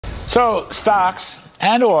So stocks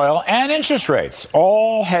and oil and interest rates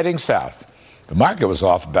all heading south. The market was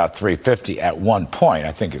off about 350 at one point.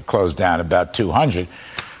 I think it closed down about 200.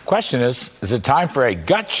 Question is it time for a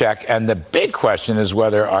gut check? And the big question is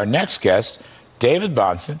whether our next guest, David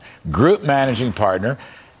Bahnsen, Group Managing Partner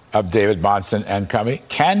of David Bahnsen and Company,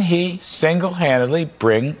 can he single-handedly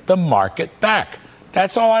bring the market back?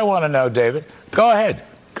 That's all I want to know, David. Go ahead.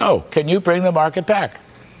 Go. Can you bring the market back?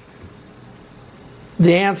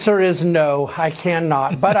 The answer is no, I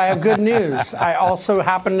cannot. But I have good news. I also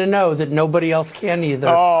happen to know that nobody else can either.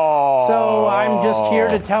 Oh. So I'm just here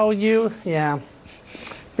to tell you, yeah,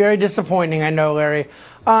 very disappointing, I know, Larry.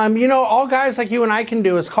 All guys like you and I can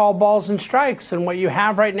do is call balls and strikes. And what you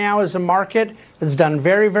have right now is a market that's done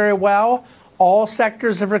very, very well. All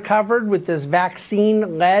sectors have recovered with this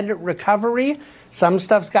vaccine-led recovery. Some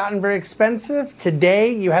stuff's gotten very expensive.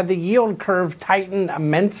 Today, you have the yield curve tighten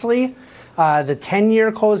immensely. The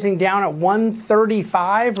 10-year closing down at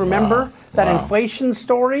 135. Remember that inflation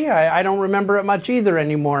story? I don't remember it much either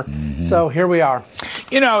anymore. Mm-hmm. So here we are.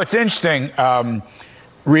 It's interesting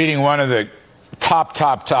reading one of the top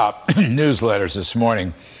newsletters this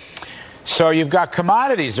morning. So you've got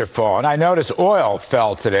commodities are falling. I noticed oil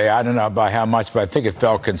fell today. I don't know by how much, but I think it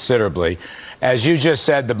fell considerably. As you just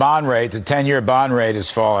said, the bond rate, the 10-year bond rate is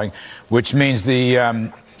falling, which means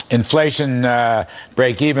the inflation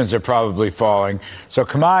break-evens are probably falling. So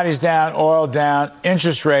commodities down, oil down,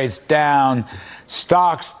 interest rates down,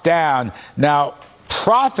 stocks down. Now,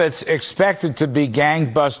 profits expected to be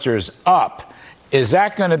gangbusters up. Is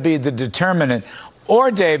that going to be the determinant?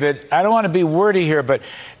 Or, David, I don't want to be wordy here, but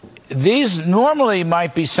these normally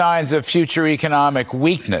might be signs of future economic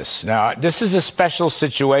weakness. Now, this is a special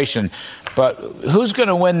situation, but who's going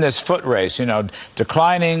to win this foot race?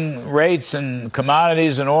 Declining rates and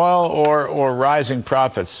commodities and oil or rising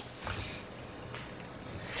profits?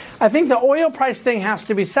 I think the oil price thing has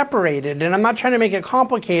to be separated, and I'm not trying to make it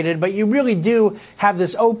complicated, but you really do have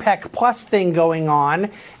this OPEC plus thing going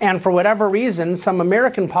on, and for whatever reason, some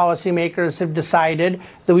American policymakers have decided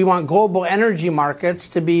that we want global energy markets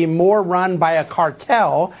to be more run by a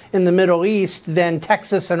cartel in the Middle East than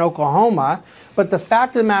Texas and Oklahoma. But the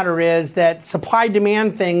fact of the matter is that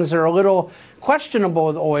supply-demand things are a little questionable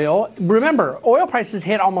with oil. Remember, oil prices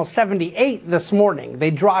hit almost 78 this morning.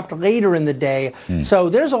 They dropped later in the day. So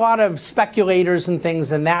there's a lot of speculators and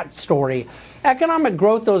things in that story. Economic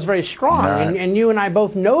growth, though, is very strong, and you and I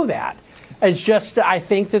both know that. It's just, I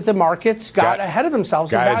think that the markets got ahead of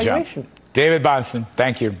themselves in valuation. David Bahnsen,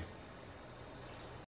 thank you.